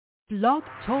Blog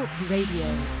Talk Radio.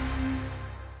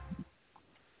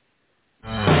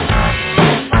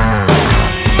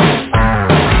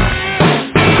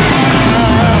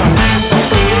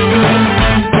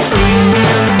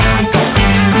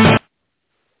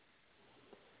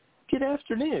 Good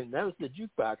afternoon. That was the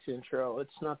jukebox intro.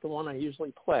 It's not the one I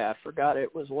usually play. I forgot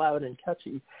it was loud and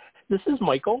catchy. This is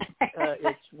Michael.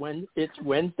 It's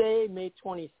Wednesday, May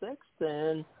 26th,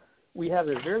 and we have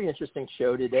a very interesting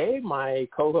show today. My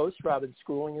co-host, Robin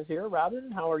Schooling, is here.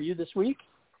 Robin, how are you this week?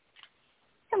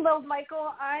 Hello,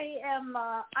 Michael. I am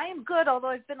good, although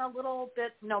I've been a little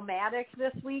bit nomadic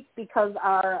this week because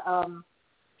our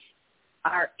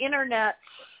internet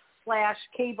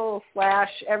 / cable /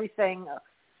 everything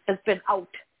has been out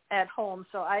at home.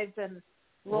 So I've been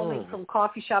roaming from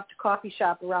coffee shop to coffee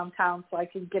shop around town so I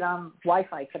can get on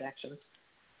Wi-Fi connections.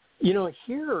 You know,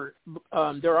 here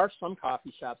there are some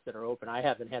coffee shops that are open. I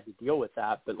haven't had to deal with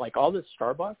that, but like all the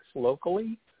Starbucks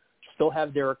locally still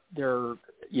have their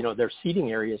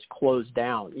seating areas closed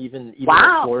down. Even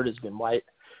though Florida's been wide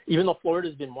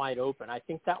open. I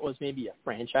think that was maybe a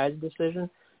franchise decision.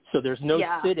 So there's no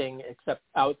sitting except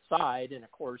outside, and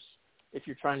of course, if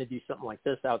you're trying to do something like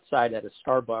this outside at a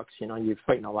Starbucks, you're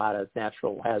fighting a lot of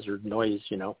natural hazard noise,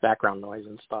 background noise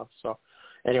and stuff. So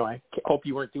anyway, hope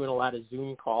you weren't doing a lot of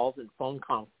Zoom calls and phone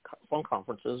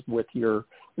conferences with your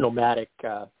nomadic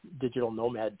digital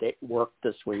nomad work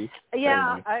this week.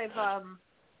 Yeah, anyway.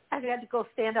 I've had to go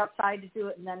stand outside to do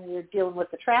it, and then we're dealing with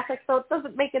the traffic, so it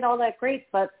doesn't make it all that great.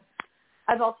 But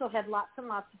I've also had lots and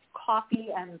lots of coffee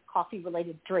and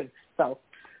coffee-related drinks. So.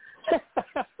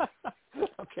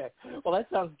 Okay. Well, that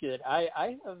sounds good. I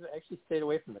have actually stayed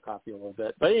away from the coffee a little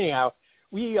bit. But anyhow,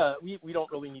 we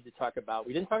don't really need to talk about –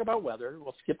 we didn't talk about weather.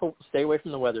 We'll stay away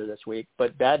from the weather this week.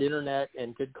 But bad internet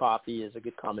and good coffee is a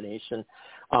good combination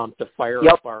to fire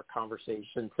up our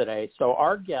conversation today. So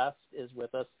our guest is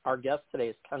with us. Our guest today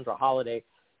is Kendra Holliday.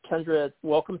 Kendra,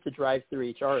 welcome to Drive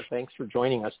Through HR. Thanks for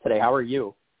joining us today. How are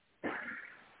you?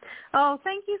 Oh,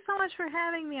 thank you so much for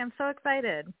having me. I'm so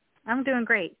excited. I'm doing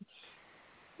great.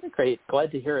 Great.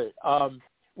 Glad to hear it.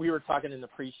 We were talking in the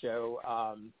pre-show.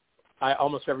 I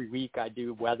almost every week I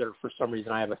do weather. For some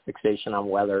reason, I have a fixation on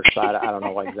weather, so I don't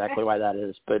know exactly why that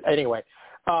is. But anyway,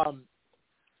 our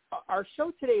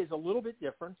show today is a little bit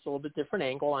different. It's a little bit different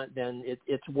angle than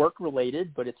it's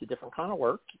work-related, but it's a different kind of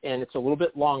work, and it's a little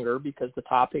bit longer because the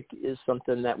topic is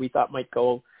something that we thought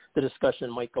the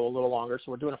discussion might go a little longer.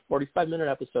 So we're doing a 45-minute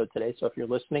episode today. So if you're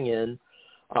listening in,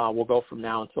 we'll go from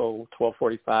now until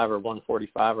 12:45 or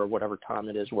 1:45 or whatever time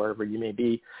it is, wherever you may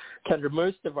be. Kendra,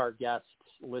 most of our guests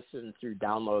listen through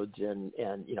downloads and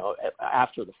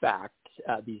after the fact.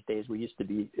 These days we used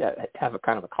to have a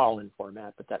kind of a call-in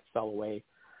format, but that fell away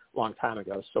a long time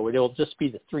ago. So it'll just be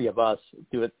the three of us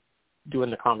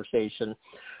doing the conversation.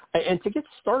 And to get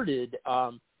started,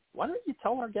 why don't you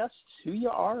tell our guests who you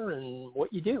are and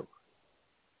what you do?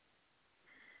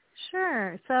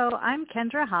 Sure. So I'm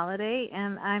Kendra Holliday,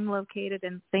 and I'm located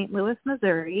in St. Louis,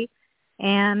 Missouri.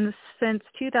 And since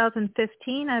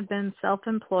 2015, I've been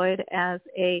self-employed as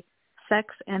a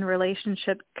sex and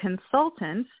relationship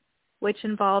consultant, which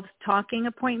involves talking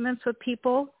appointments with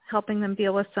people, helping them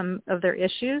deal with some of their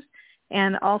issues,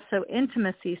 and also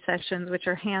intimacy sessions, which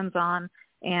are hands-on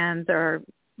and are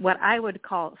what I would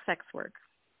call sex work.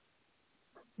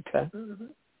 Okay. Mm-hmm.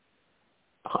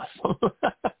 Awesome.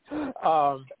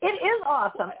 It is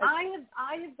awesome.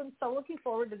 I have been so looking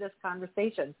forward to this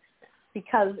conversation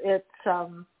because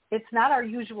it's not our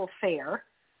usual fare.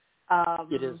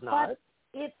 It is not. But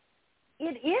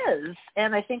it is,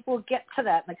 and I think we'll get to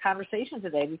that in the conversation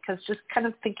today because just kind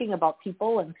of thinking about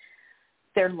people and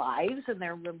their lives and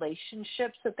their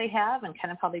relationships that they have and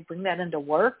kind of how they bring that into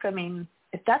work. I mean,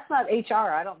 if that's not HR,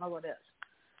 I don't know what is.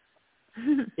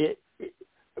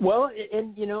 Well,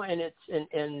 and the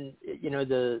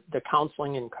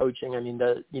counseling and coaching. I mean,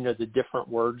 the different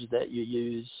words that you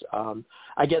use.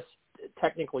 I guess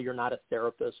technically you're not a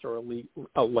therapist or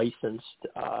a licensed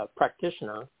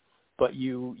practitioner, but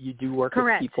you do work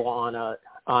Correct. with people on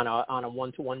a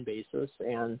one-to-one basis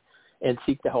and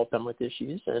seek to help them with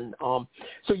issues. And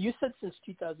so you said since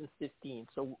 2015.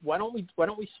 So why don't we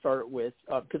start with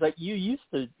because you used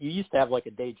to have like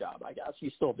a day job, I guess you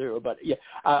still do, but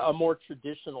a more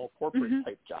traditional corporate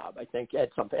type job, I think,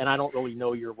 at something. And I don't really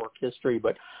know your work history,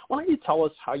 but why don't you tell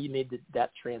us how you made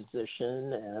that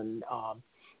transition and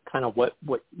kind of what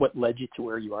led you to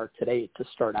where you are today to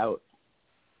start out?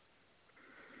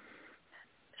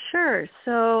 Sure.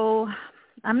 So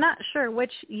I'm not sure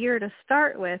which year to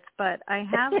start with, but I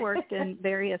have worked in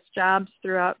various jobs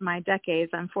throughout my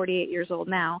decades. I'm 48 years old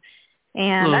now.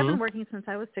 And I've been working since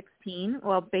I was 16,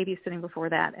 well, babysitting before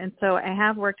that. And so I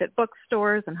have worked at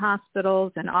bookstores and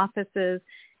hospitals and offices.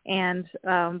 And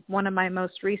one of my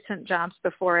most recent jobs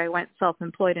before I went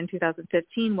self-employed in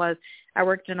 2015 was I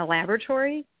worked in a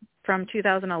laboratory from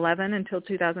 2011 until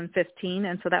 2015.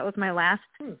 And so that was my last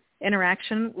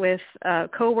interaction with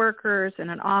coworkers in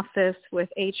an office, with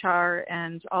HR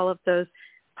and all of those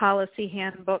policy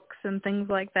handbooks and things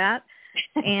like that.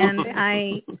 And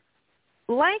I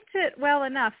liked it well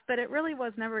enough, but it really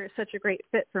was never such a great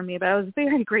fit for me. But I was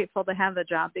very grateful to have the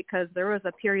job because there was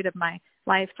a period of my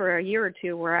life for a year or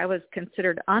two where I was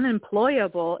considered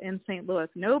unemployable in St. Louis.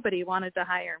 Nobody wanted to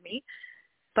hire me,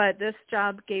 but this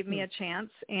job gave me a chance,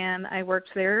 and I worked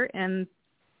there. And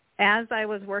as I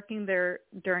was working there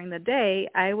during the day,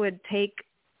 I would take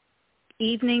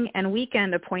evening and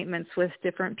weekend appointments with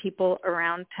different people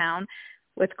around town,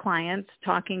 with clients,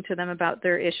 talking to them about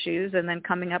their issues, and then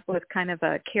coming up with kind of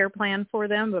a care plan for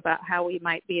them about how we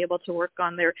might be able to work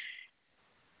on their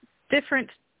different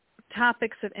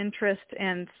topics of interest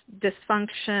and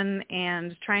dysfunction,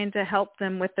 and trying to help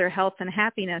them with their health and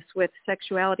happiness, with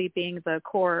sexuality being the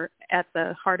core at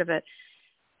the heart of it.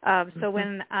 So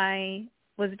when I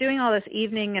was doing all this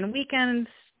evening and weekends,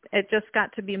 it just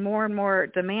got to be more and more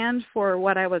demand for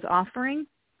what I was offering.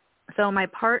 So my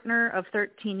partner of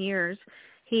 13 years,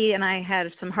 he and I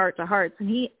had some heart-to-hearts, and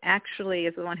he actually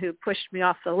is the one who pushed me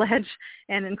off the ledge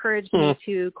and encouraged me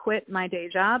to quit my day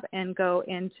job and go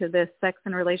into this sex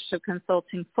and relationship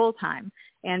consulting full-time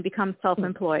and become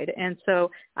self-employed. And so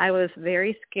I was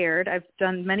very scared. I've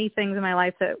done many things in my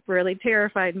life that really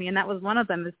terrified me, and that was one of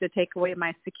them, is to take away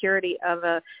my security of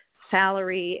a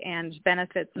salary and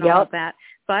benefits and all of that.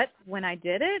 But when I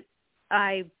did it,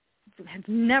 I have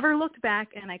never looked back,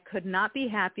 and I could not be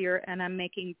happier, and I'm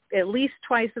making at least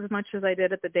twice as much as I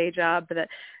did at the day job. But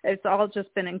it's all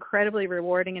just been incredibly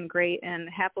rewarding and great and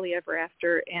happily ever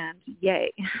after, and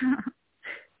yay.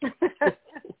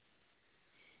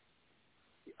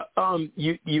 I'll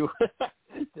use your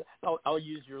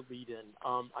lead in.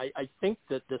 I think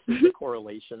that this is a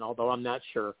correlation, although I'm not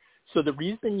sure. So the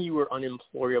reason you were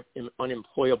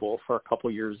unemployable for a couple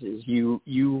of years is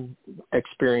you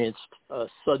experienced a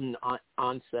sudden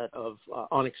onset of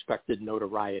unexpected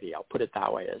notoriety. I'll put it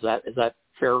that way. Is that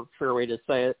fair way to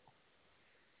say it?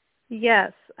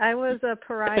 Yes, I was a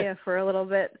pariah for a little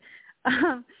bit.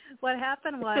 What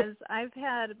happened was I've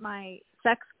had my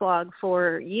sex blog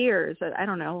for years. I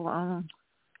don't know,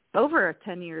 over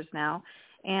 10 years now.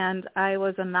 And I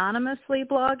was anonymously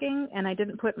blogging, and I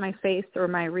didn't put my face or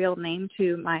my real name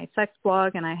to my sex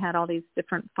blog, and I had all these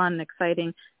different fun,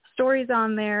 exciting stories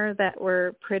on there that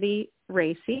were pretty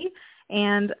racy.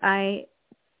 And I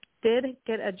did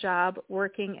get a job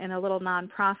working in a little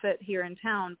nonprofit here in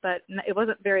town, but it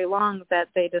wasn't very long that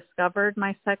they discovered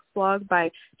my sex blog by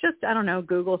just,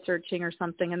 Google searching or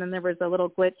something. And then there was a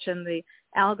little glitch in the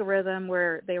algorithm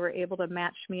where they were able to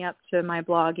match me up to my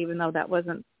blog, even though that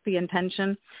wasn't the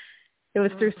intention. It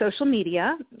was through social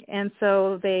media. And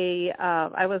so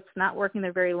I was not working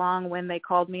there very long when they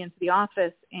called me into the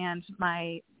office, and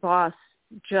my boss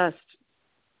just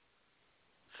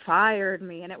fired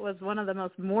me, and it was one of the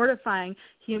most mortifying,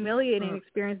 humiliating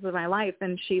experiences of my life.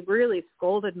 And she really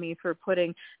scolded me for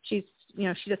she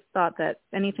just thought that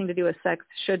anything to do with sex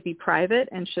should be private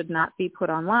and should not be put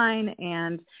online,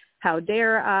 and how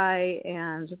dare I,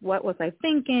 and what was I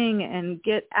thinking, and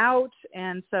get out.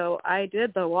 And so I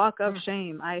did the walk of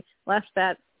shame. I left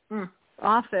that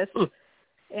office,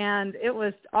 and it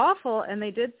was awful. And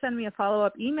they did send me a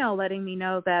follow-up email letting me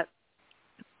know that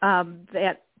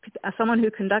someone who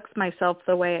conducts myself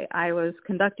the way I was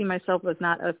conducting myself was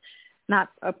not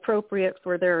appropriate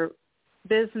for their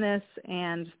business,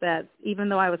 and that even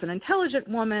though I was an intelligent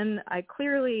woman, I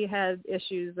clearly had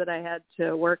issues that I had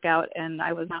to work out, and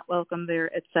I was not welcome there,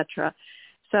 etc.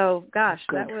 So, gosh,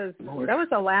 that was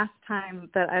the last time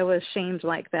that I was shamed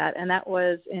like that, and that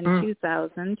was in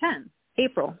 2010,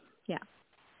 April. Yeah.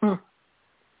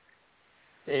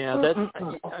 Yeah, that's.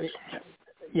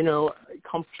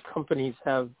 Companies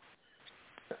have,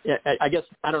 I guess,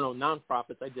 I don't know,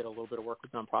 nonprofits. I did a little bit of work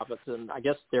with nonprofits, and I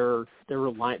guess their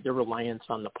reliance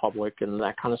on the public and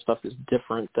that kind of stuff is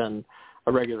different than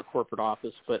a regular corporate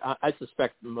office. But I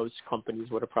suspect most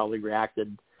companies would have probably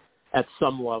reacted at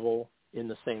some level in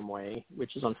the same way,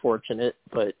 which is unfortunate.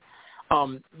 But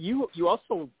you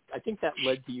also, I think that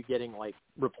led to you getting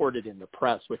reported in the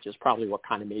press, which is probably what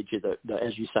kind of made you the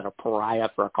as you said, a pariah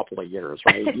for a couple of years,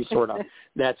 right? You sort of,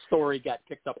 that story got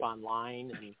picked up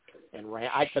online, and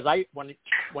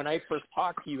when I first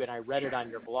talked to you and I read it on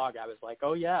your blog, I was like,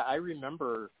 oh yeah, I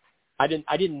remember. I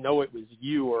didn't know it was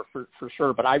you or for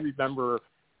sure, but I remember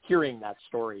hearing that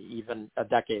story even a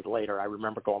decade later, I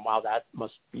remember going, wow, that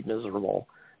must be miserable.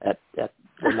 And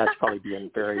that's probably being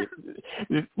very,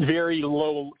 very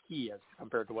low key as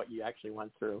compared to what you actually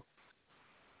went through.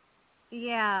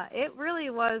 Yeah, it really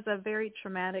was a very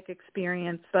traumatic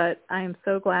experience, but I am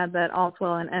so glad that all's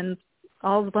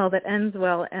well that ends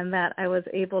well, and that I was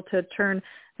able to turn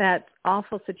that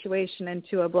awful situation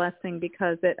into a blessing,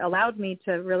 because it allowed me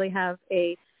to really have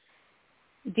a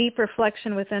deep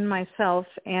reflection within myself.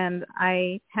 And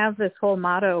I have this whole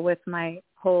motto with my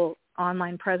whole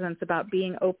online presence about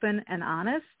being open and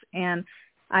honest. And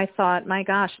I thought, my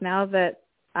gosh, now that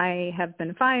I have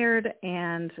been fired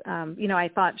and, I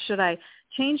thought, should I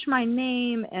change my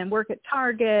name and work at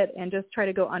Target and just try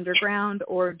to go underground,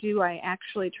 or do I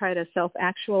actually try to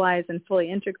self-actualize and fully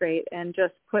integrate and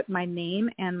just put my name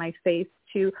and my face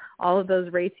to all of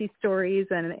those racy stories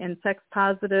and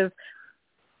sex-positive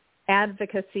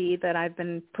advocacy that I've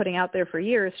been putting out there for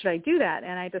years? Should I do that?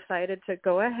 And I decided to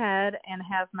go ahead and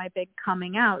have my big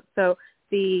coming out. So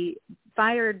the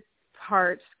fired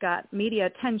part got media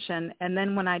attention, and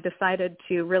then when I decided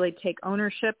to really take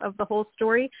ownership of the whole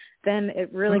story, then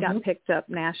it really got picked up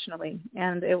nationally,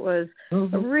 and it was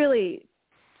a really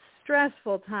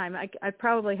stressful time. I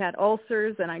probably had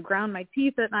ulcers, and I ground my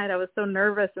teeth at night. I was so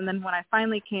nervous, and then when I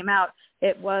finally came out,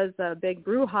 it was a big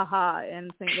brouhaha in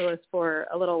St. Louis for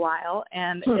a little while,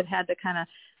 and it had to kind of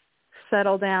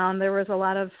settle down. There was a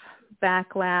lot of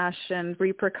backlash and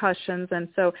repercussions, and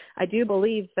so I do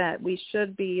believe that we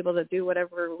should be able to do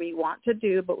whatever we want to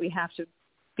do, but we have to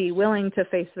be willing to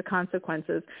face the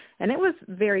consequences. And it was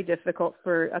very difficult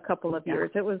for a couple of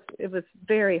years. It was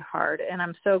very hard, and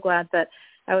I'm so glad that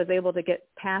I was able to get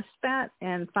past that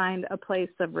and find a place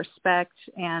of respect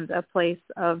and a place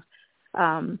of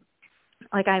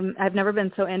I've never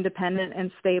been so independent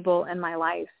and stable in my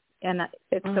life. And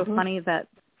it's so funny that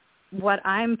what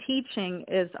I'm teaching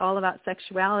is all about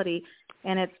sexuality,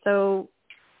 and it's so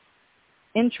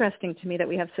interesting to me that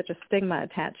we have such a stigma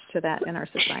attached to that in our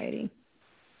society.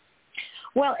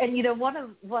 Well, and one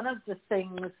of the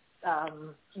things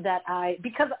that I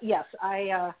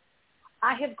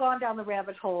have gone down the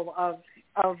rabbit hole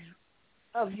of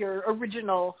your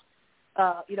original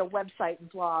website and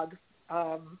blog,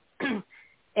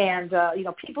 and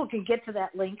people can get to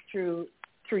that link through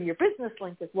your business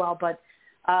link as well, but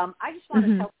I just want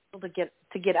to tell people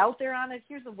to get out there on it.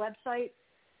 Here's a website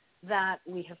that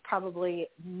we have probably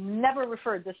never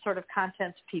referred this sort of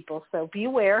content to people, so be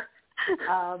aware.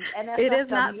 It is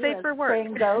not safe for work.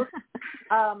 Goes.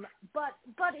 But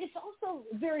it's also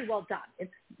very well done.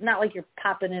 It's not like you're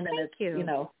popping in and it's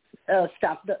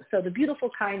stuff. So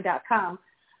thebeautifulkind.com.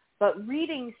 But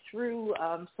reading through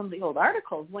some of the old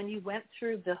articles, when you went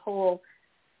through the whole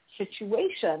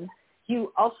situation,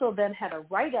 you also then had a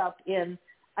write-up in,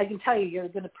 I can tell you're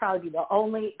going to probably be the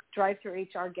only drive-through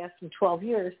HR guest in 12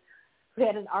 years who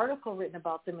had an article written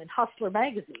about them in Hustler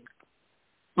magazine.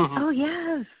 Oh,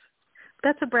 yes.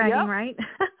 That's a bragging right.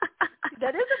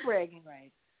 That is a bragging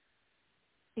right.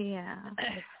 Yeah.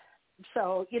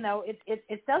 So,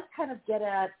 it does kind of get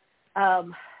at,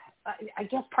 I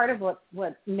guess part of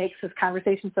what makes this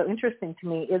conversation so interesting to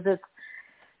me is it's,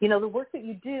 the work that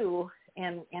you do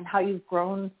and how you've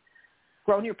grown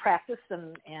your practice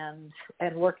and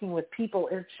working with people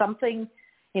is something,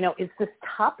 it's this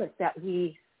topic that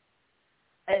we,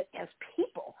 as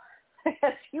people,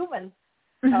 as humans,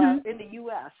 in the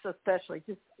U.S. especially,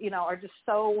 just, are just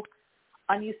so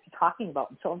unused to talking about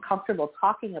and so uncomfortable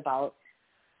talking about.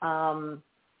 And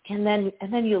then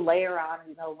you layer on,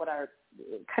 what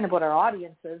our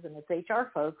audience is, and it's HR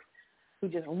folks who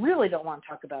just really don't want to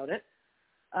talk about it.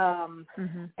 And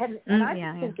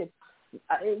I think it's,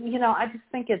 I just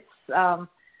think it's,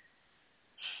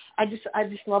 I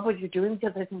just love what you're doing,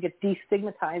 because I think it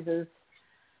destigmatizes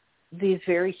these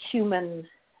very human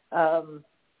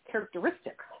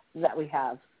characteristics that we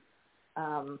have.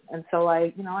 And so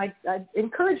I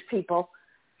encourage people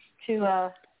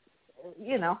to,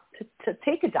 to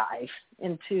take a dive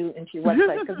into your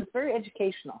website, because it's very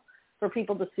educational for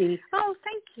people to see. Oh,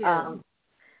 thank you.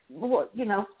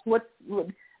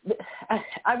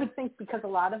 I would think, because a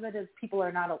lot of it is people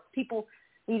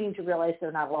needing to realize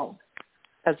they're not alone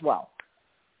as well.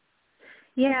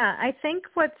 Yeah, I think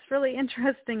what's really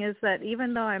interesting is that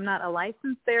even though I'm not a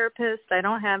licensed therapist, I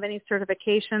don't have any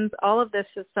certifications, all of this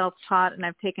is self-taught, and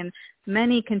I've taken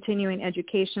many continuing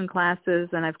education classes,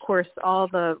 and of course all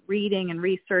the reading and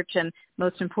research, and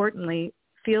most importantly,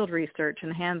 field research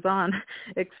and hands-on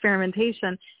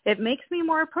experimentation. It makes me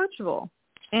more approachable,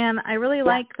 and I really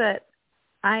like that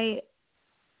I'm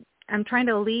trying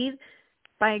to lead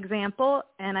by example,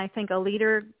 and I think a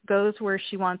leader goes where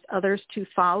she wants others to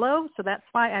follow. So that's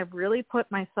why I've really put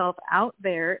myself out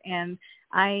there, and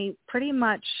I pretty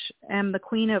much am the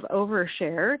queen of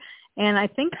overshare. And I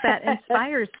think that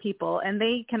inspires people, and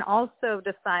they can also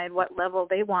decide what level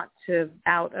they want to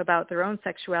out about their own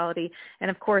sexuality. And,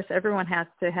 of course, everyone has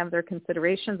to have their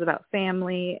considerations about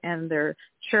family and their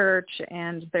church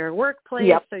and their workplace.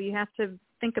 Yep. So you have to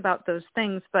think about those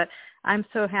things. But I'm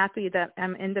so happy that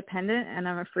I'm independent and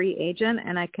I'm a free agent,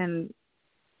 and I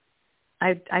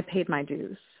paid my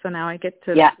dues. So now I get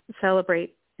to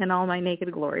celebrate in all my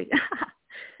naked glory.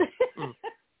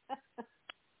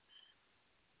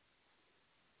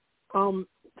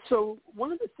 So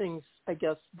one of the things, I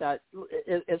guess, that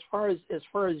as far as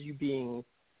you being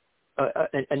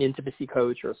an intimacy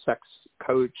coach or a sex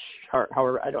coach,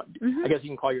 however, I guess you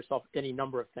can call yourself any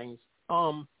number of things.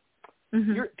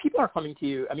 People are coming to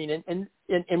you. I mean, and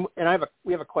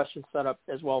we have a question set up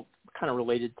as well, kind of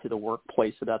related to the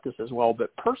workplace about this as well.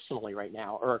 But personally, right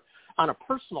now, or on a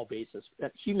personal basis,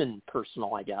 human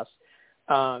personal, I guess,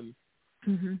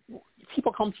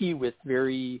 people come to you with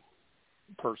very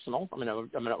personal. I'm going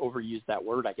to overuse that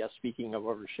word, I guess, speaking of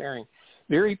oversharing,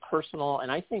 very personal, and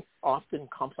I think often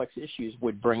complex issues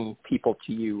would bring people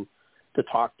to you to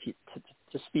talk to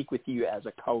speak with you as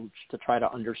a coach, to try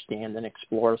to understand and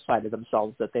explore a side of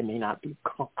themselves that they may not be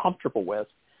comfortable with,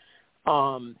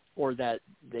 or that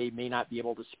they may not be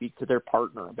able to speak to their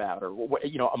partner about, or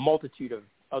a multitude of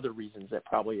other reasons that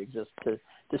probably exist to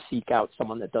seek out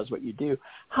someone that does what you do.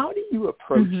 How do you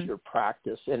approach your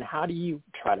practice, and how do you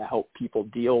try to help people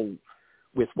deal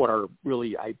with what are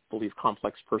really, I believe,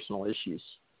 complex personal issues?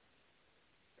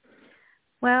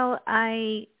 Well,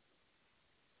 I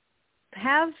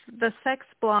have the sex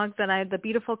blog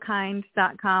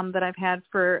thebeautifulkind.com that I've had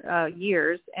for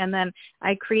years, and then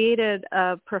I created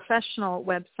a professional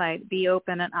website,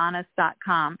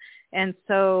 beopenandhonest.com. And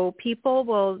so people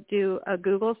will do a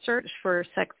Google search for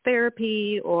sex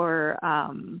therapy or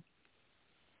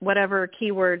whatever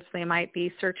keywords they might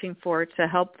be searching for to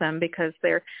help them because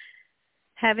they're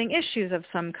having issues of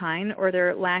some kind, or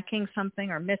they're lacking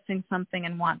something or missing something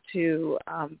and want to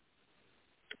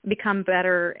become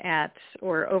better at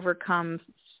or overcome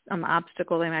some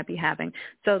obstacle they might be having.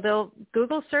 So they'll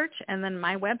Google search, and then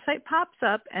my website pops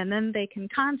up, and then they can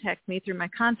contact me through my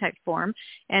contact form.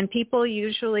 And people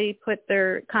usually put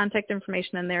their contact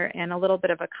information in there and a little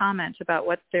bit of a comment about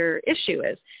what their issue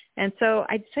is. And so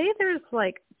I'd say there's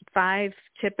like 5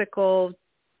 typical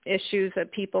issues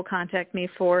that people contact me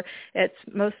for. It's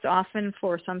most often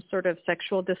for some sort of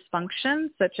sexual dysfunction,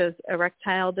 such as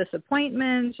erectile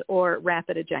disappointment or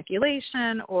rapid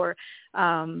ejaculation, or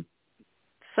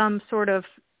some sort of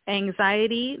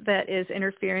anxiety that is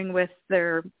interfering with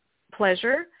their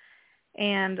pleasure.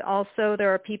 And also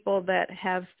there are people that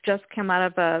have just come out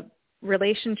of a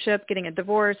relationship, getting a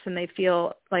divorce, and they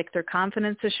feel like their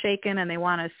confidence is shaken, and they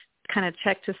want to kind of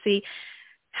check to see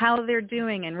how they're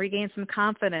doing and regain some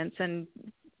confidence and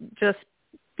just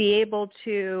be able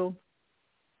to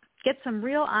get some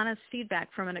real honest feedback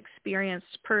from an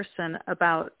experienced person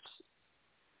about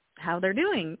how they're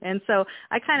doing. And so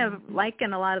I kind of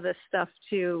liken a lot of this stuff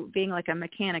to being like a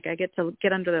mechanic. I get to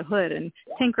get under the hood and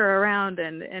tinker around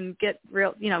and get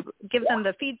real, give them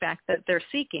the feedback that they're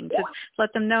seeking to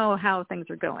let them know how things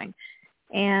are going.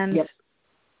 And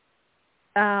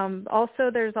also,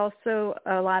 there's also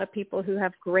a lot of people who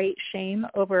have great shame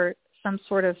over some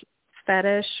sort of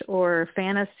fetish or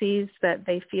fantasies that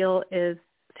they feel is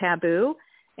taboo,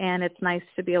 and it's nice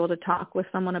to be able to talk with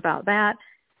someone about that.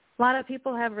 A lot of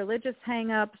people have religious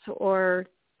hang-ups or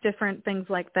different things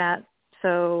like that.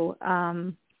 So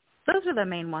those are the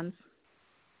main ones.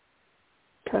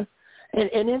 Okay.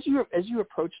 And as you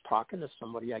approach talking to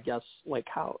somebody, I guess, like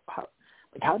how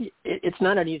do you, it's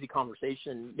not an easy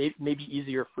conversation, maybe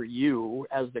easier for you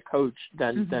as the coach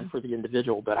than for the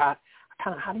individual, but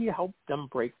how do you help them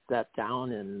break that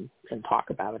down and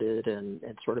talk about it and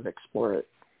sort of explore it?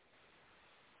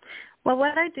 Well,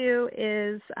 what I do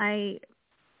is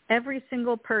every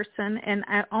single person, and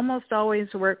I almost always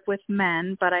work with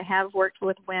men, but I have worked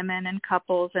with women and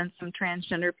couples and some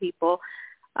transgender people.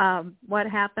 What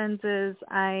happens is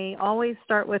I always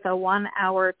start with a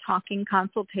 1-hour talking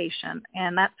consultation,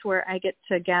 and that's where I get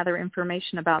to gather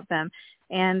information about them.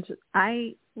 And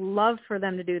I love for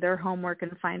them to do their homework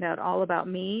and find out all about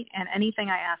me, and anything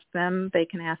I ask them, they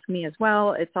can ask me as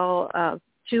well. It's all a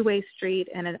two-way street,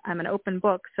 and I'm an open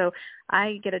book, so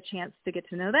I get a chance to get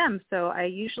to know them. So I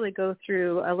usually go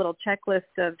through a little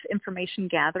checklist of information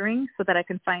gathering so that I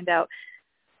can find out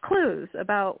clues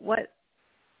about what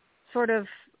sort of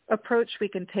approach we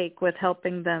can take with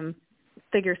helping them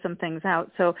figure some things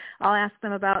out. So I'll ask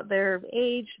them about their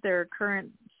age, their current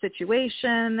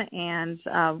situation, and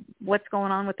what's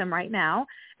going on with them right now.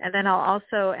 And then I'll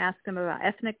also ask them about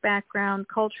ethnic background,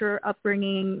 culture,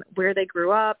 upbringing, where they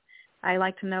grew up. I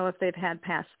like to know if they've had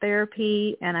past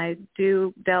therapy, and I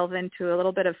do delve into a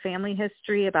little bit of family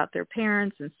history about their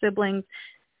parents and siblings.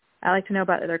 I like to know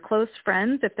about their close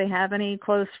friends, if they have any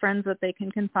close friends that they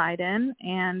can confide in,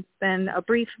 and then a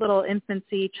brief little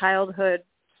infancy childhood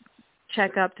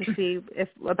checkup to see if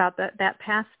about that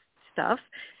past stuff.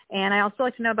 And I also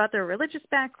like to know about their religious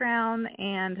background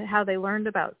and how they learned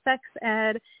about sex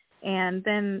ed, and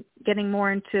then getting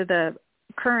more into the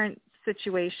current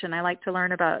situation. I like to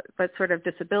learn about what sort of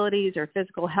disabilities or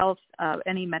physical health,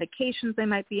 any medications they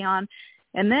might be on.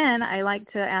 And then I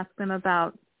like to ask them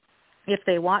about if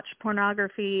they watch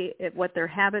pornography, what their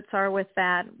habits are with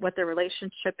that, what their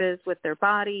relationship is with their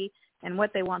body, and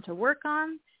what they want to work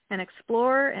on and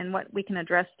explore, and what we can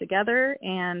address together.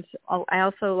 And I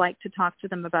also like to talk to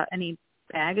them about any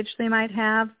baggage they might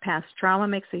have. Past trauma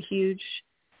makes a huge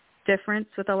difference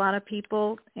with a lot of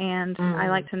people, and I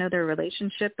like to know their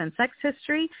relationship and sex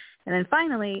history. And then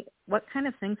finally, what kind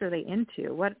of things are they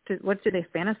into? What do they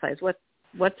fantasize?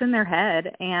 What's in their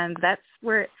head? And that's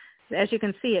where, as you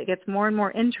can see, it gets more and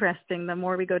more interesting the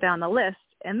more we go down the list.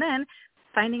 And then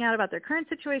finding out about their current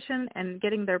situation and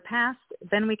getting their past,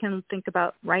 then we can think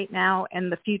about right now and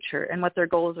the future and what their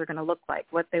goals are going to look like,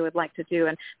 what they would like to do.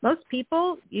 And most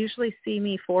people usually see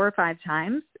me 4 or 5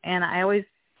 times, and I always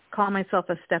call myself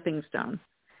a stepping stone.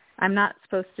 I'm not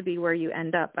supposed to be where you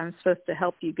end up. I'm supposed to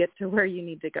help you get to where you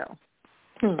need to go.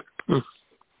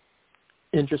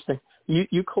 Interesting.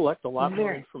 You collect a lot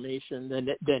more information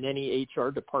than any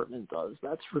HR department does.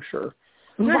 That's for sure.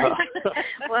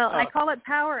 Well, I call it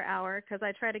Power Hour because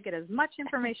I try to get as much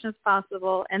information as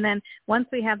possible. And then once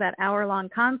we have that hour-long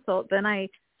consult, then I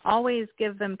always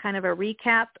give them kind of a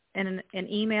recap in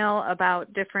an email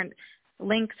about different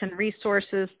links and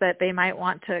resources that they might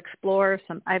want to explore.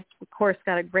 I've, of course,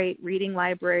 got a great reading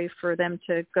library for them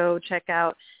to go check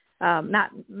out. Not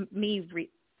me,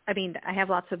 I have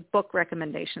lots of book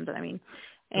recommendations,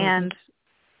 And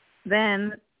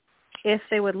then if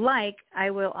they would like, I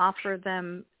will offer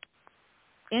them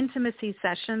intimacy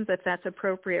sessions if that's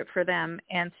appropriate for them.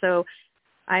 And so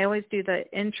I always do the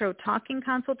intro talking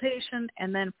consultation,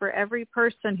 and then for every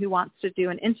person who wants to do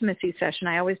an intimacy session,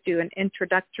 I always do an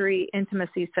introductory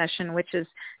intimacy session, which is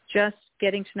just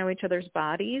getting to know each other's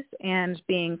bodies and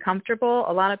being comfortable.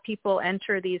 A lot of people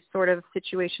enter these sort of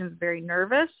situations very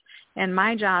nervous, and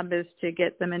my job is to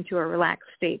get them into a relaxed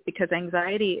state, because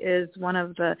anxiety is one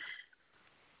of the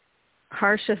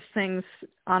harshest things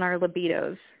on our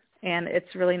libidos. And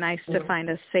it's really nice to find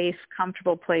a safe,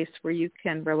 comfortable place where you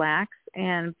can relax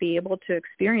and be able to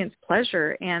experience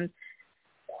pleasure and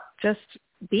just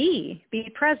be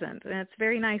present. And it's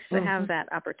very nice to have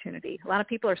that opportunity. A lot of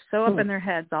people are so up in their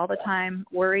heads all the time,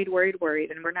 worried.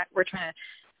 And we're trying to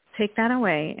take that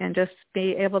away and just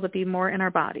be able to be more in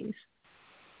our bodies.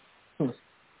 It's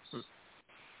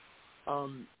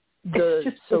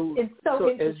so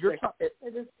interesting.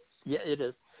 Yeah, it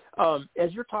is.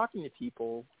 As you're talking to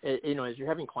people, as you're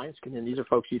having clients come in, these are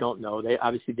folks you don't know. They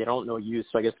don't know you,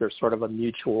 so I guess there's sort of a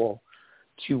mutual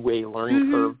two-way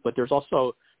learning curve. But there's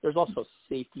also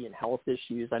safety and health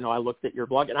issues. I know I looked at your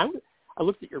blog, and I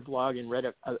looked at your blog and read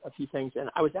a few things, and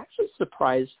I was actually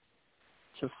surprised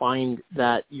to find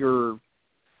that your,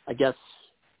 I guess,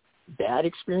 bad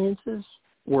experiences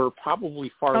were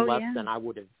probably far less than I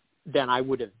would have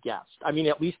guessed. I mean,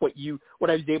 at least what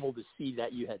I was able to see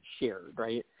that you had shared,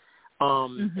 right?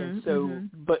 And so,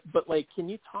 but like, can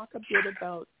you talk a bit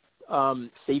about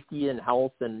safety and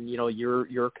health and,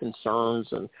 your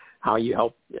concerns and how you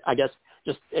help, I guess,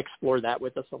 just explore that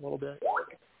with us a little bit?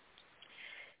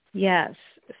 Yes.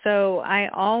 So I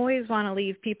always want to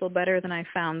leave people better than I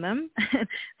found them.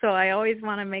 So I always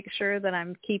want to make sure that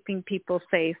I'm keeping people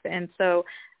safe. And so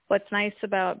what's nice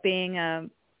about being a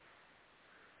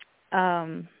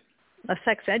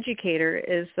sex educator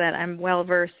is that I'm well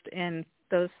versed in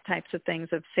those types of things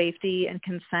of safety and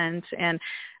consent and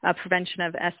prevention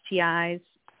of STIs,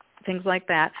 things like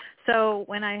that. So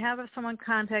when I have someone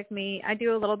contact me, I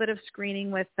do a little bit of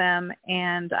screening with them,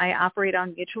 and I operate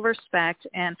on mutual respect.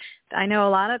 And I know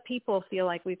a lot of people feel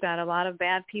like we've got a lot of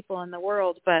bad people in the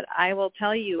world, but I will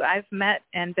tell you, I've met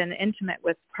and been intimate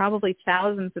with probably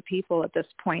thousands of people at this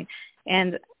point,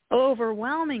 and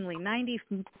overwhelmingly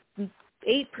 98%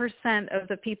 of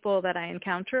the people that I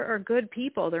encounter are good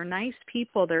people. They're nice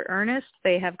people. They're earnest.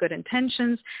 They have good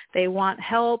intentions. They want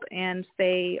help, and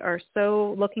they are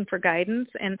so looking for guidance.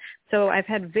 And so I've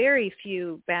had very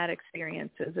few bad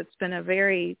experiences. It's been a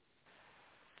very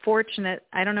fortunate.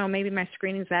 I don't know, maybe my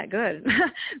screening's that good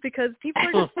because people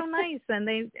are just so nice and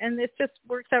it just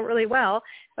works out really well.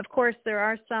 Of course, there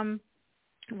are some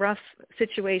rough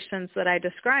situations that I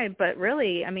described, but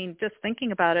really, I mean, just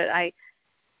thinking about it,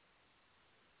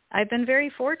 I've been very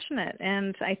fortunate,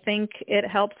 and I think it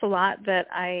helps a lot that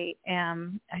I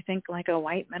am, I think, like a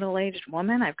white middle-aged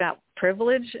woman. I've got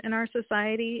privilege in our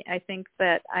society. I think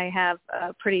that I have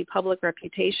a pretty public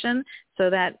reputation, so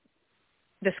that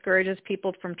discourages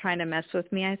people from trying to mess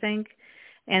with me, I think.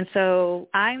 And so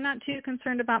I'm not too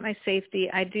concerned about my safety.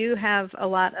 I do have a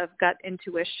lot of gut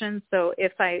intuition. So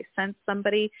if I sense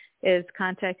somebody is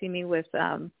contacting me with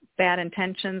bad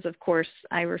intentions, of course,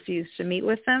 I refuse to meet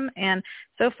with them. And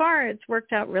so far it's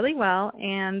worked out really well.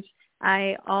 And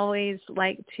I always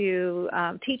like to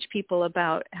teach people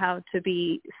about how to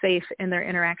be safe in their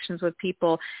interactions with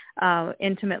people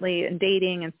intimately and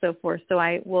dating and so forth. So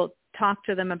I will talk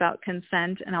to them about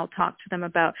consent, and I'll talk to them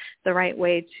about the right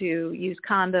way to use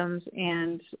condoms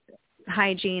and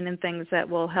hygiene and things that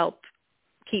will help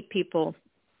keep people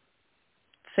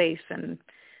safe and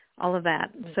all of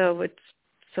that. So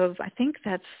I think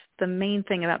that's the main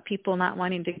thing about people not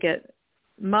wanting to get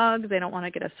mugged. They don't want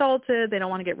to get assaulted. They don't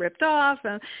want to get ripped off.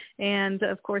 And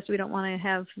of course, we don't want to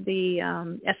have the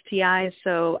STIs.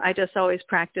 So I just always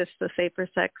practice the safer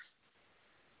sex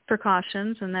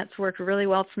precautions, and that's worked really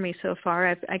well for me so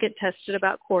far. I get tested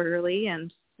about quarterly,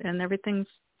 and everything's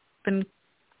been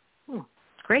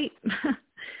great.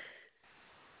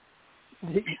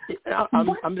 I'm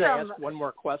going to ask one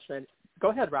more question. Go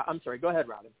ahead, I'm sorry. Go ahead,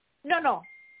 Robin. No,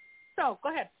 go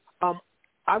ahead.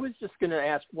 I was just going to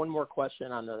ask one more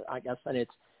question on and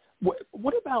it's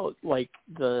what about like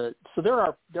so there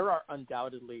are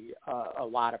undoubtedly a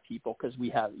lot of people, because we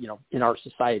have, in our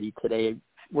society today,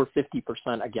 we're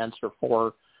 50% against or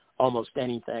for almost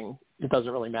anything. It doesn't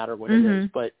really matter what it is,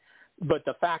 but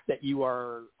the fact that you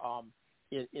are,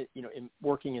 in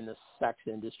working in the sex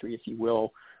industry, if you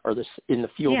will, or in the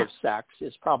field of sex,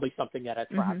 is probably something that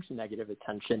attracts negative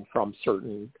attention from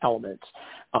certain elements.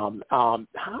 How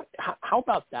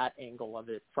about that angle of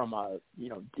it? From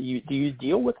do you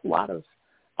deal with a lot of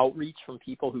outreach from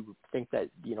people who think that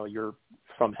you're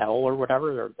from hell or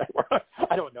whatever, or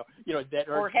I don't know, that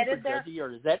or headed there,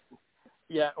 or is that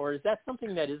or is that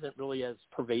something that isn't really as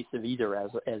pervasive either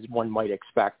as one might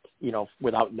expect,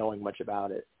 without knowing much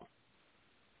about it?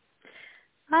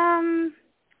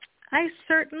 I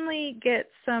certainly get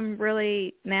some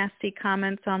really nasty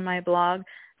comments on my blog.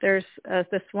 There's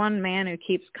this one man who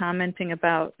keeps commenting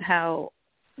about how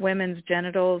women's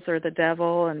genitals are the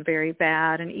devil and very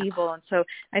bad and evil, and so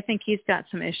I think he's got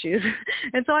some issues.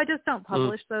 And so I just don't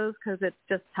publish those because it's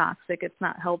just toxic. It's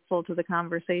not helpful to the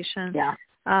conversation. Yeah.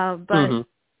 But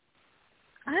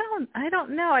I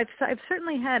don't know. I've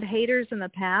certainly had haters in the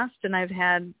past, and I've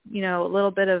had a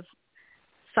little bit of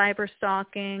cyber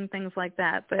stalking, things like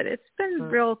that. But it's been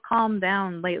real calmed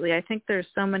down lately. I think there's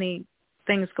so many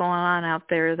things going on out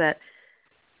there that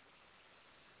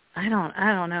I don't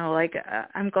know. Like,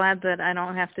 I'm glad that I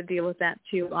don't have to deal with that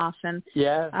too often.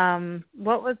 Yeah.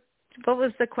 What was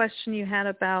the question you had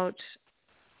about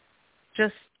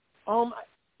just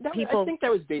people? I think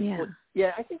that was basically.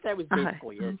 Yeah, I think that was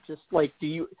basically it. Just like, do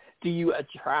you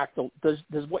attract?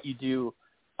 Does what you do?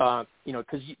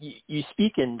 Because you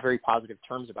speak in very positive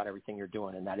terms about everything you're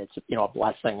doing, and that it's a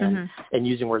blessing, and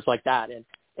using words like that,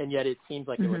 and yet it seems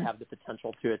like it would have the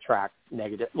potential to attract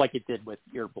negative, like it did with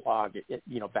your blog,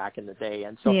 back in the day.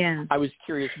 And so I was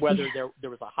curious whether there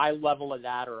was a high level of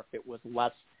that, or if it was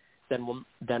less than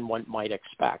one might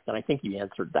expect. And I think you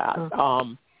answered that.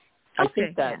 I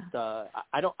think that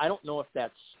I don't know if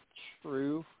that's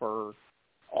true for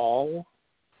all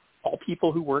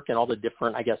people who work in all the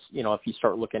different, I guess, if you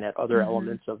start looking at other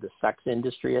elements of the sex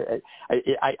industry,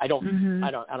 I don't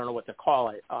know what to call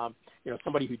it.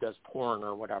 Somebody who does porn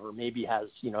or whatever maybe has,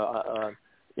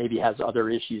 maybe has other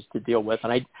issues to deal with.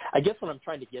 And I guess what I'm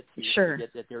trying to get to is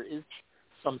that there is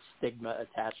some stigma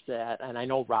attached to that. And I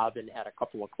know Robin had a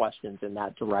couple of questions in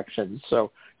that direction.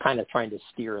 So kind of trying to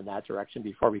steer in that direction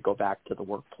before we go back to the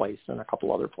workplace and a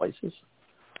couple other places.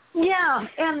 Yeah,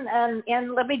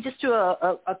 and let me just do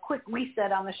a quick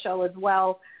reset on the show as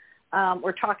well.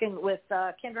 We're talking with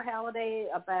Kendra Holliday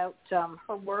about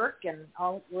her work, and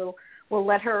we'll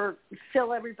let her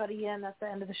fill everybody in at the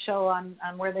end of the show on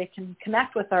where they can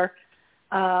connect with her.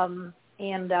 And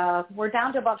we're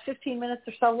down to about 15 minutes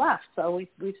or so left, so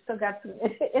we've still got some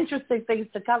interesting things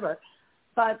to cover.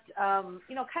 But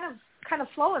kind of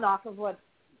flowing off of what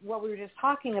we were just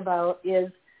talking about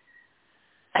is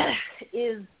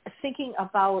thinking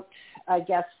about, I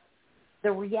guess,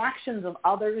 the reactions of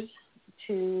others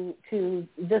to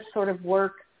this sort of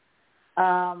work,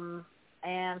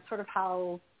 and sort of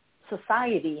how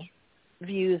society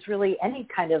views really any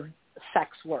kind of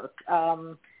sex work.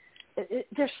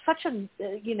 There's such a,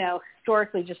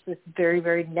 historically just this very,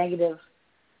 very negative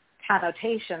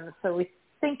connotation. So we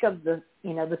think of the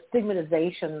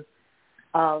stigmatization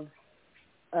of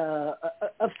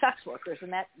sex workers,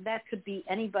 and that could be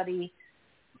anybody,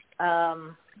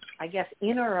 I guess,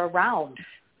 in or around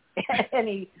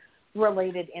any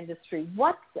related industry.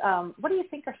 What do you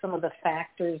think are some of the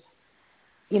factors,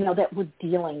 that we're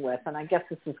dealing with? And I guess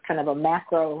this is kind of a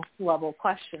macro level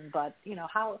question, but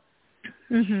how,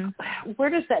 where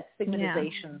does that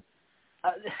stigmatization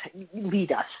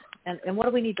lead us, and what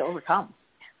do we need to overcome?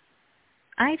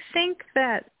 I think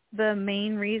that the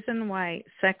main reason why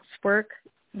sex work,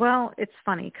 well, it's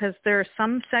funny because there's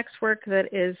some sex work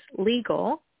that is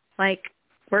legal, like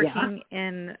working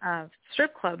in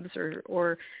strip clubs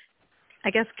or I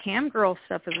guess cam girl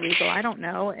stuff is legal. I don't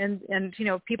know. And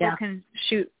people can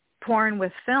shoot porn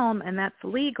with film, and that's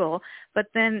legal. But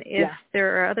then if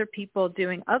there are other people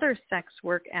doing other sex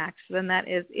work acts, then that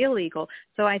is illegal.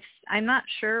 So I'm not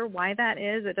sure why that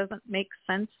is. It doesn't make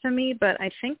sense to me. But I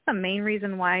think the main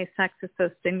reason why sex is so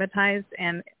stigmatized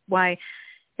and why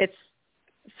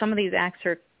some of these acts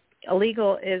are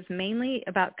illegal is mainly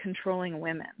about controlling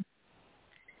women.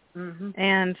 Mm-hmm.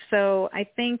 And so I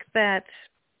think that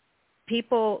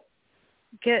people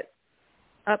get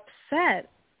upset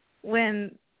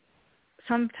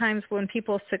sometimes when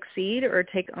people succeed or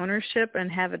take ownership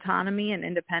and have autonomy and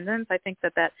independence. I think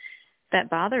that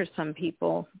bothers some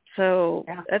people. So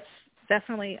that's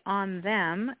definitely on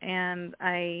them. And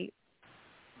I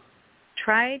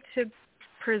try to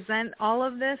present all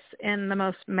of this in the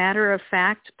most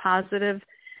matter-of-fact, positive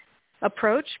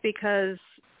approach, because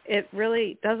it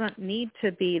really doesn't need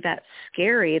to be that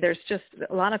scary. There's just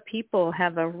a lot of people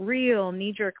have a real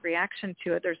knee-jerk reaction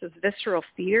to it. There's this visceral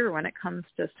fear when it comes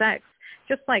to sex,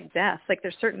 just like death. Like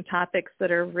there's certain topics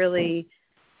that are really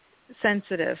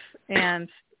sensitive. And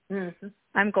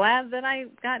I'm glad that I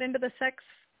got into the sex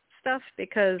stuff,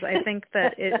 because I think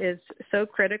that it is so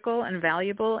critical and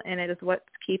valuable, and it is what's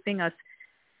keeping us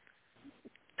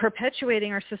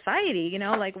perpetuating our society.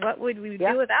 Like what would we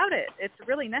do without it? It's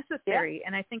really necessary.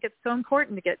 And I think it's so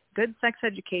important to get good sex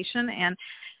education. And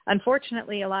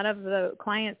unfortunately, a lot of the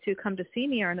clients who come to see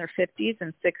me are in their 50s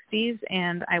and 60s,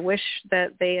 and I wish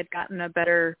that they had gotten a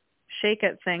better shake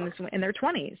at things in their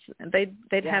 20s.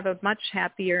 They'd have a much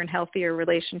happier and healthier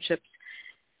relationships.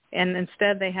 And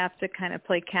instead they have to kind of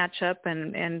play catch up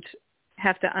and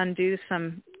have to undo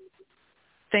some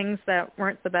things that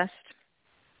weren't the best.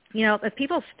 If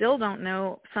people still don't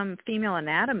know some female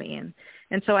anatomy,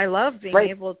 and so I love being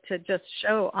able to just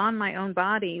show on my own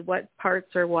body what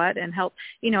parts are what, and help,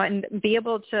 and be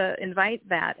able to invite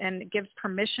that, and it gives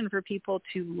permission for people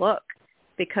to look,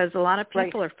 because a lot of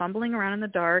people are fumbling around in the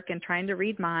dark and trying to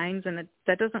read minds, and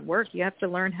that doesn't work. You have to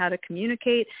learn how to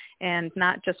communicate and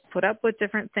not just put up with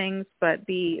different things, but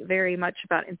be very much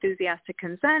about enthusiastic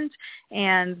consent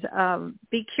and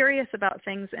be curious about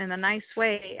things in a nice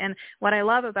way. And what I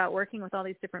love about working with all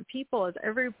these different people is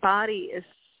every body is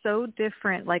so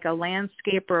different, like a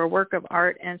landscape or a work of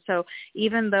art. And so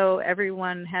even though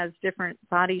everyone has different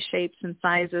body shapes and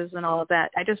sizes and all of that,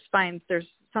 I just find there's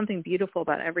something beautiful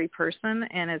about every person,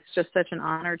 and it's just such an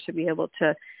honor to be able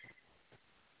to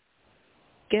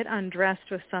get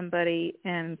undressed with somebody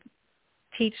and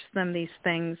teach them these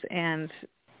things. And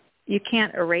you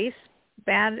can't erase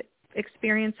bad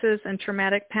experiences and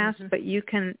traumatic past, but you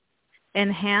can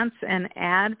enhance and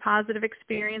add positive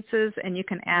experiences, and you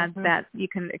can add that, you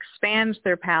can expand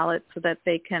their palette so that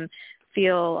they can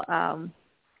feel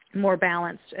more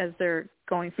balanced as they're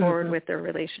going forward with their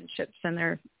relationships and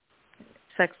their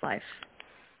sex life.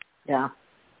 Yeah.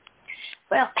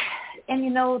 Well,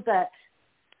 and that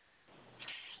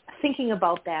thinking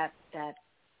about that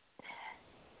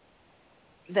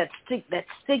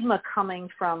stigma coming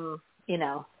from,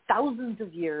 thousands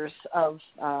of years of,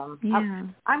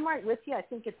 I'm right with you. I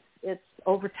think it's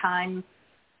over time.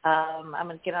 I'm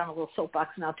going to get on a little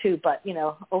soapbox now too, but,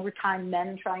 over time,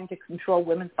 men trying to control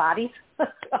women's bodies.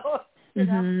 So,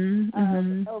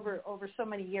 over so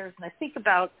many years. And I think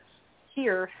about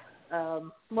here,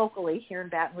 locally here in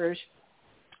Baton Rouge.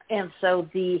 And so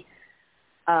the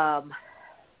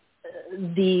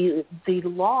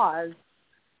laws,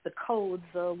 the codes,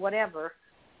 the whatever,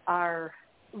 are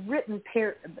written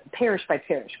parish by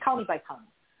parish, county by county,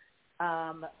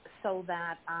 so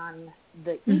that on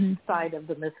the east side of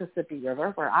the Mississippi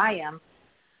River, where I am,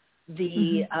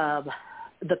 the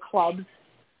clubs,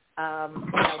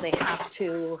 they have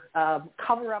to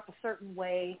cover up a certain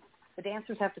way. The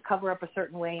dancers have to cover up a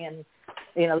certain way, and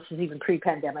this is even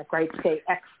pre-pandemic, right? Say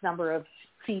X number of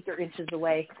feet or inches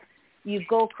away. You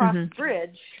go across the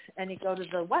bridge and you go to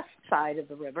the west side of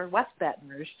the river, West Baton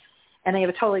Rouge, and they have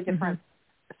a totally different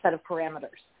set of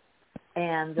parameters.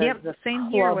 And the same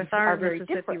here with our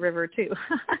Mississippi different. River too.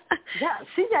 Yeah,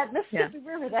 see that Mississippi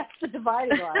River, that's the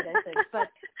dividing line, I think.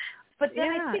 But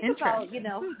then I think about,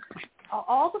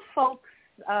 all the folks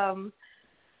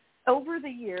over the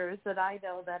years that I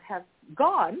know that have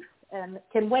gone and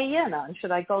can weigh in on,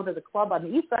 should I go to the club on the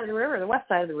east side of the river or the west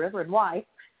side of the river, and why?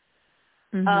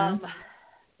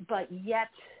 But yet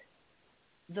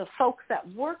the folks that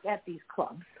work at these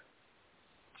clubs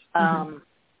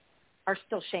are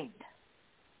still shamed.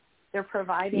 They're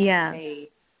providing a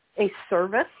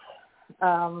service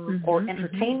or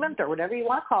entertainment or whatever you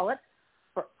want to call it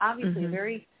for obviously a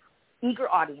very eager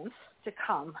audience to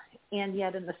come. And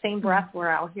yet in the same breath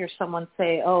where I'll hear someone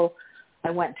say, oh,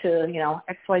 I went to,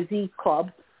 XYZ club,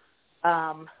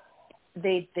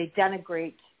 they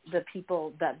denigrate the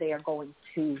people that they are going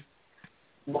to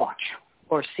watch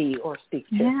or see or speak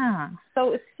to. Yeah.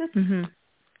 So it's just,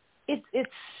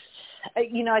 it's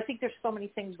I think there's so many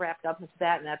things wrapped up into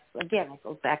that, and that's, again, it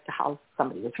goes back to how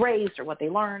somebody was raised or what they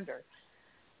learned or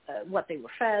what they were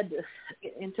fed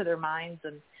into their minds.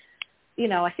 And,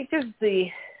 I think there's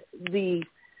the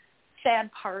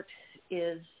sad part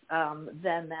is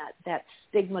then that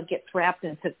stigma gets wrapped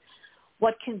into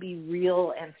what can be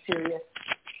real and serious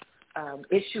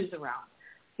issues around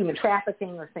human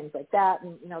trafficking or things like that.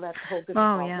 And, that's a whole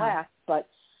different blast. But,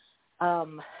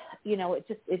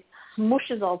 it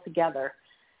smushes all together.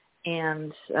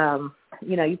 And,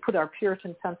 you put our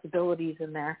Puritan sensibilities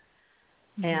in there,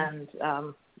 and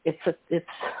it's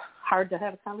hard to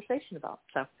have a conversation about.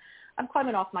 So I'm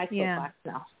climbing off my soapbox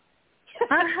now.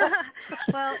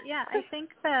 Well, yeah, I think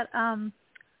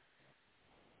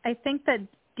that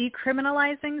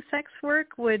decriminalizing sex work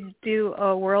would do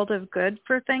a world of good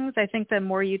for things. I think the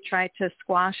more you try to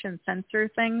squash and censor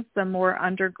things, the more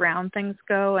underground things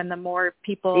go, and the more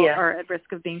people are at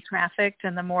risk of being trafficked,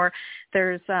 and the more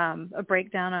there's a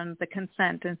breakdown on the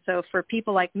consent. And so for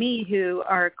people like me who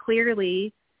are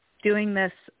clearly doing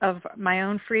this of my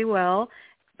own free will,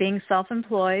 being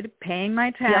self-employed, paying my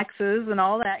taxes and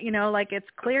all that, it's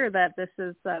clear that this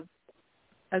is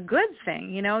a good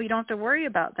thing. You don't have to worry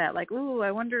about that. Like, ooh,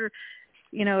 I wonder,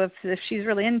 if she's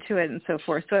really into it and so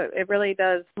forth. So it really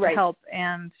does help.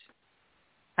 And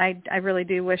I really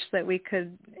do wish that we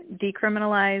could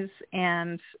decriminalize,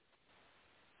 and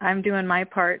I'm doing my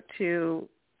part to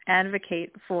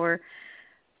advocate for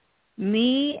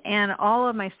me and all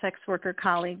of my sex worker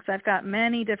colleagues. I've got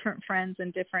many different friends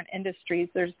in different industries.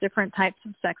 There's different types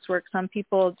of sex work. Some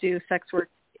people do sex work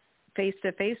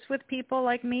face-to-face with people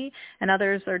like me, and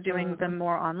others are doing them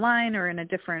more online or in a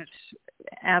different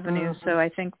avenue. So I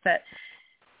think that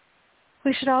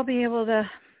we should all be able to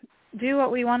do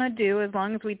what we want to do as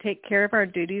long as we take care of our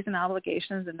duties and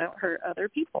obligations and don't hurt other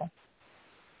people.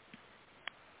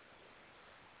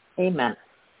 Amen.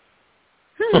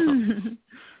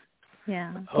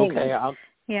 Yeah. Okay.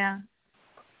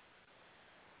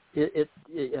 It's.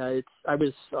 I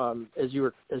was as you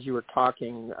were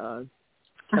talking,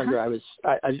 Kendra.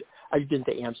 I've been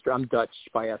to Amsterdam. I'm Dutch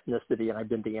by ethnicity, and I've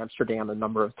been to Amsterdam a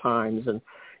number of times. And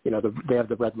they have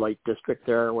the red light district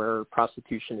there where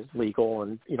prostitution is legal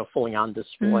and fully on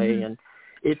display. And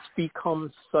it's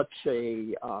become such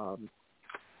a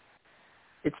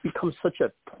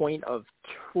point of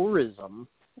tourism.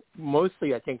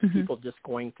 Mostly, I think people just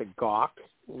going to gawk,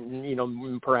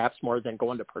 perhaps more than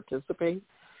going to participate.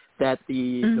 That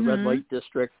the red light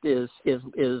district is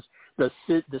the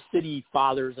city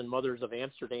fathers and mothers of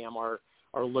Amsterdam are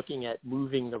looking at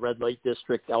moving the red light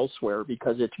district elsewhere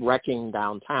because it's wrecking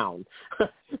downtown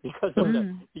because of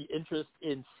the interest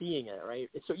in seeing it, right?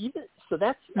 So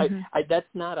that's that's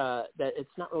not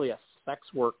it's not really a sex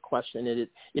work question.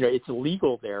 It's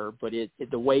illegal there, but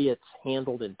the way it's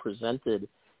handled and presented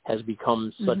has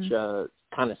become such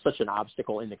an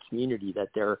obstacle in the community that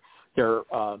they're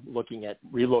looking at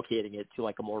relocating it to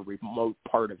like a more remote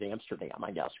part of Amsterdam,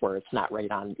 I guess, where it's not right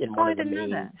on in one of the main.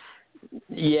 Know that.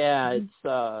 Yeah,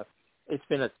 it's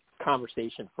been a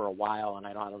conversation for a while, and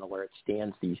I don't know where it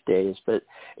stands these days. But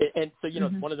it's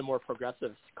one of the more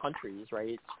progressive countries,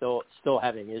 right? Still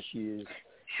having issues,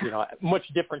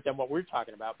 much different than what we're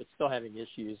talking about, but still having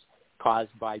issues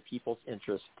caused by people's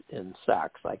interest in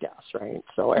sex, I guess, right?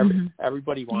 So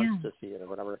everybody wants to see it or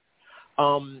whatever.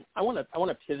 I want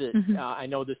to pivot. I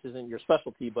know this isn't your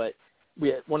specialty, but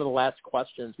one of the last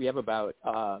questions. We have about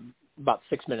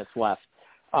 6 minutes left.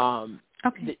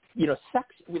 Okay. Sex,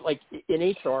 like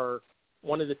in HR,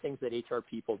 one of the things that HR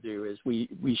people do is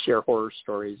we share horror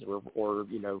stories or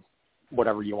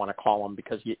whatever you want to call them,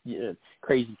 because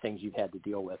crazy things you've had to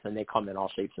deal with, and they come in all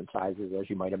shapes and sizes, as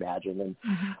you might imagine.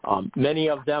 And many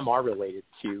of them are related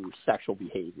to sexual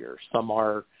behavior. Some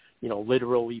are,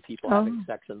 literally people having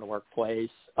sex in the workplace.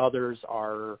 Others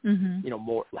are,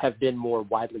 have been more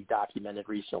widely documented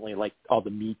recently, like all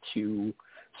the Me Too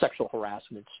sexual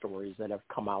harassment stories that have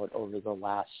come out over the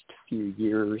last few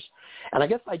years. And I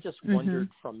guess I just wondered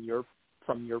from your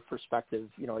perspective,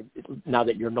 now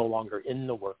that you're no longer in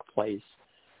the workplace,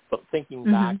 but thinking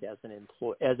back as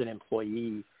an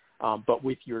employee, but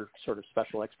with your sort of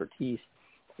special expertise,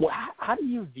 how do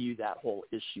you view that whole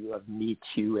issue of Me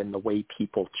Too and the way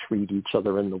people treat each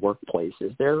other in the workplace?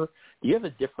 Do you have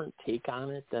a different take on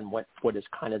it than what is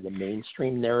kind of the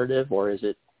mainstream narrative, or is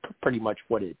it pretty much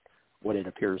what it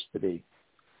appears to be?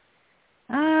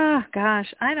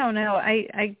 Gosh, I don't know.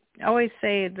 I always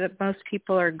say that most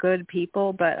people are good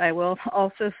people, but I will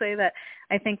also say that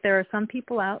I think there are some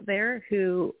people out there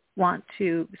who want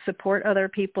to support other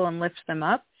people and lift them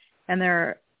up, and there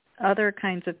are other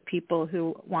kinds of people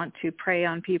who want to prey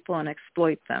on people and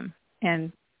exploit them.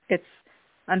 And it's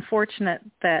unfortunate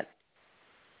that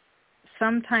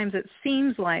sometimes it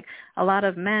seems like a lot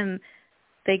of men,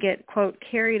 they get, quote,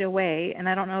 carried away, and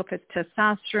I don't know if it's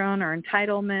testosterone or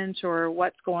entitlement or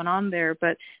what's going on there,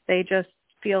 but they just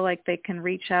feel like they can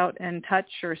reach out and touch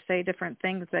or say different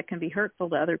things that can be hurtful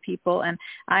to other people. And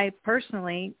I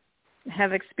personally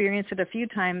have experienced it a few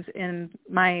times in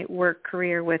my work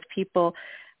career with people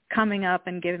coming up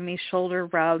and giving me shoulder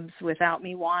rubs without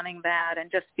me wanting that,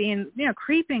 and just being,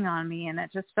 creeping on me, and it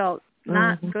just felt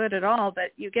not good at all.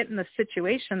 But you get in the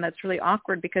situation that's really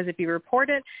awkward, because if you report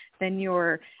it, then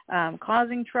you're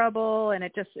causing trouble, and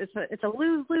it's a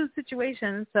lose-lose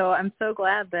situation. So I'm so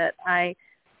glad that I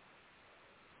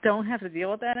don't have to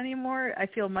deal with that anymore. I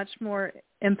feel much more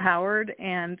empowered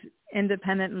and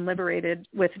independent and liberated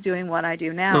with doing what I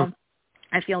do now.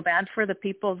 I feel bad for the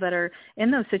people that are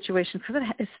in those situations, because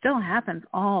it still happens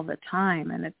all the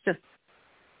time, and it's just,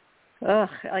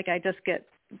 like I just get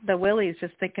the willies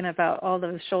just thinking about all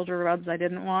those shoulder rubs I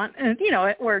didn't want, and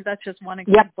or that's just one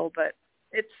example, but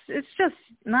it's just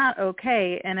not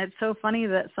okay. And it's so funny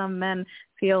that some men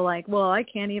feel like, well, I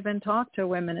can't even talk to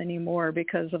women anymore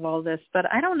because of all this.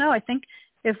 But I don't know. I think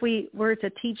if we were to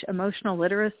teach emotional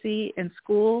literacy in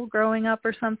school growing up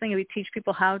or something, if we teach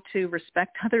people how to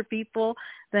respect other people,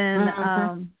 then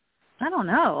I don't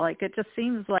know. Like, it just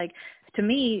seems like, to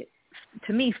me,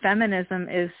 feminism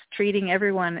is treating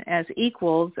everyone as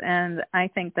equals, and I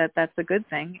think that that's a good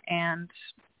thing. And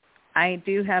I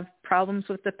do have problems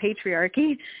with the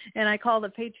patriarchy, and I call the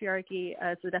patriarchy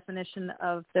as the definition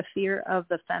of the fear of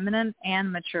the feminine and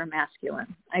mature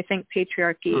masculine. I think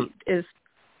patriarchy is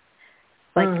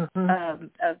it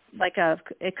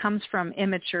comes from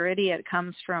immaturity. It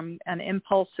comes from an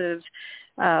impulsive,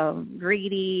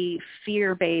 greedy,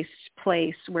 fear-based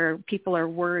place where people are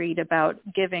worried about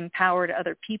giving power to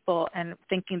other people and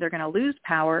thinking they're going to lose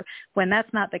power, when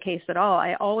that's not the case at all.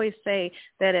 I always say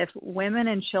that if women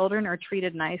and children are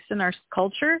treated nice in our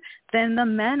culture, then the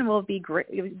men will be great.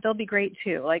 They'll be great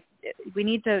too. Like, we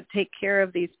need to take care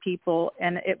of these people,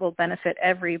 and it will benefit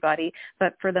everybody.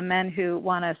 But for the men who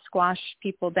want to squash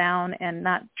people down and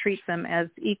not treat them as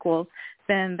equals,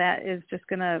 then that is just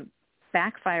going to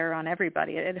backfire on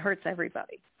everybody. It hurts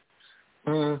everybody.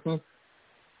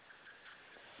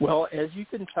 Well, as you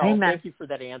can tell, thank you for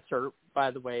that answer,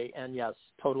 by the way. And yes,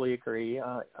 totally agree.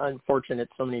 Unfortunate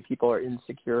so many people are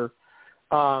insecure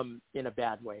in a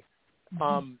bad way.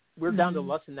 We're down to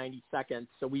less than 90 seconds,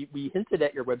 so we hinted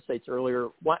at your websites earlier.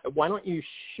 Why don't you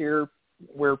share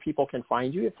where people can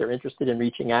find you if they're interested in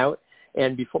reaching out?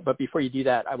 And before you do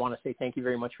that, I want to say thank you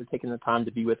very much for taking the time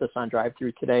to be with us on Drive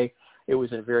Through today. It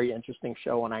was a very interesting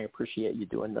show, and I appreciate you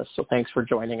doing this. So thanks for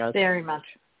joining us. Very much.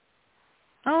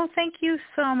 Oh, thank you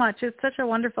so much. It's such a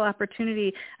wonderful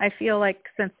opportunity. I feel like,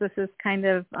 since this is kind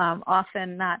of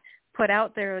often not put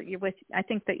out there, I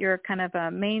think that you're kind of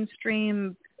a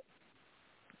mainstream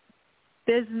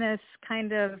business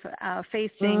kind of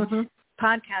facing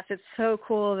podcast. It's so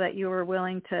cool that you were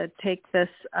willing to take this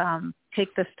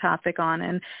topic on.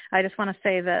 And I just want to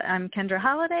say that I'm Kendra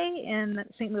Holliday in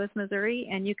St. Louis, Missouri,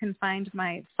 and you can find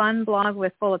my fun blog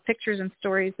full of pictures and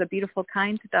stories,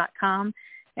 thebeautifulkind.com,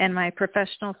 and my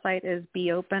professional site is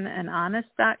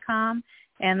beopenandhonest.com.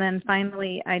 And then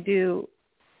finally, I do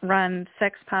run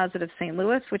Sex Positive St.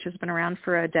 Louis, which has been around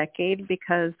for a decade,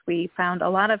 because we found a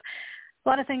lot of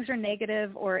things are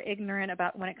negative or ignorant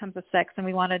about when it comes to sex, and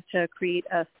we wanted to create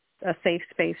a safe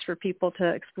space for people to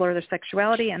explore their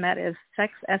sexuality, and that is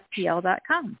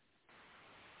sexspl.com.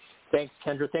 Thanks,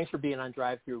 Kendra. Thanks for being on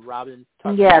Drive Through. Robin,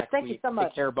 talk to you Yes, next thank week. you so much.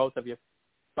 Take care, both of you.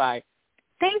 Bye.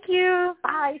 Thank you.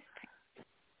 Bye.